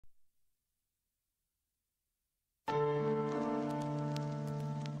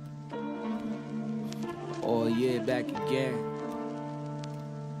Yeah, back again.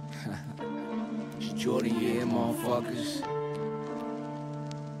 It's Jordan, yeah, motherfuckers.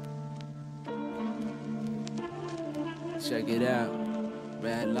 Check it out.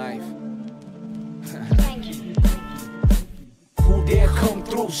 Bad life. Who dare come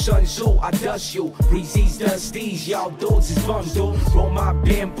through, Sun Tzu, I dust you. BiZz does these, y'all dudes is bum, dude. Roll my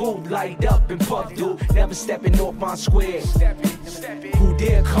bamboo, light up and puff, dude. Never stepping off my square. Who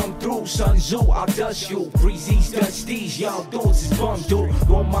dare come through, Sun Tzu, I'll dust you. BiZz does these, y'all dudes is bum, dude.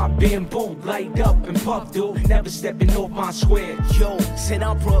 Roll my bamboo, light up and puff, dude. Never stepping off my square. Yo, said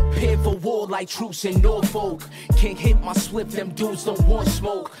I'm prepared for war like troops in Norfolk. Can't hit my slip, them dudes don't want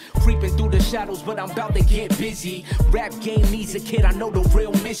smoke. Creeping through the shadows, but I'm about to get busy. Rap game needs a kid, I know the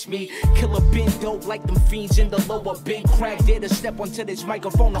real miss me. Killer been dope like them fiends in the lower big crack. Dare to step onto this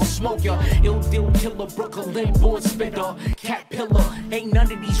microphone, I'll smoke ya. Ill deal killer, Brooklyn born spitter. Cat pillar, ain't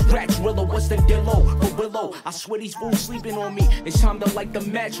none of these rats realer. What's the Dillon? Gorillo, I swear these fools sleeping on me. It's time to light the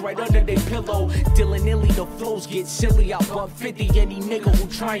match right under their pillow. Dillon illy, the flows get silly. I bump 50, any nigga who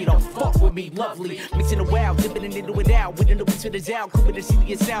trying to fuck with me, lovely. Mixing the wow, dipping it into it out. With an open to the down, cooping the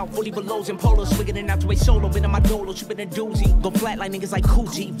serious out. 40 belows and polos, swinging it out to a solo. Been on my dolo, tripping a doozy. Go flat like niggas like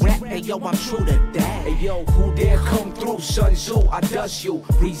Coogee. Rap, hey yo, I'm true to that. Hey yo, who dare come through, Sun Tzu, I dust you.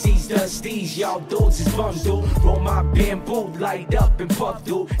 BiZz does these, y'all dudes is bum, dude. Roll my bamboo, light up and puff,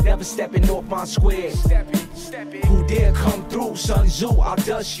 dude. Never stepping off my square. Who dare come through, Sun Tzu, I'll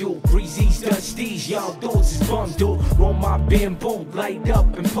dust you. BiZz does these, y'all dudes is bum, dude. Roll my bamboo, light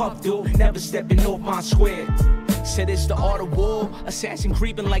up and puff, dude. Never stepping off my square. Said it's the art of war, assassin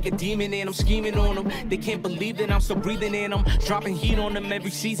creeping like a demon and I'm scheming on them. They can't believe that I'm still breathing in them. Dropping heat on them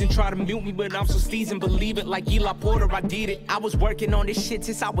every season, try to mute me but I'm so seasoned. Believe it like Eli Porter, I did it. I was working on this shit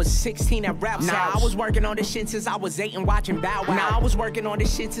since I was 16 at Rap. Nah, I was working on this shit since I was 8 and watching Bow Wow. Nah, I was working on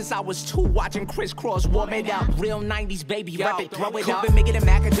this shit since I was 2 watching Crisscross. Warm it up, real 90s baby, rap it, throw it up. Been making it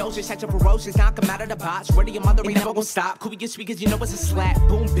macadoses, such a ferocious, knock 'em out of the box. Ready your mother ain't never gonna stop. Could we get speakers, you know it's a slap.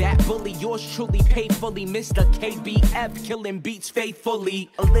 Boom, bat, bully, yours truly, paid fully. Mr. KBF, killing beats faithfully.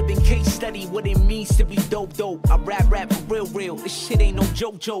 A living case study, what it means to be dope. I rap for real. This shit ain't no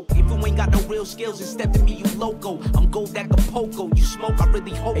joke. If you ain't got no real skills, instead of me, you loco. I'm gold Acapulco, you smoke, I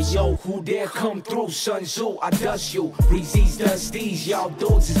really hope so. Hey yo, who dare come through, Sun Tzu, I dust you. BiZz does these, y'all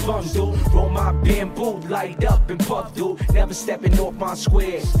dudes is bum, dude. Roll my bamboo, light up and puff, dude. Never stepping off my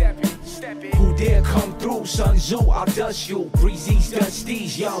square. Who dare come through, Sun Tzu, I'll dust you. BiZz does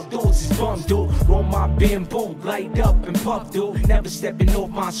these, y'all dudes is bum, dude. Roll my bamboo, light up and puff, dude. Never stepping off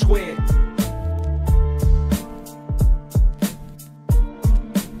my square.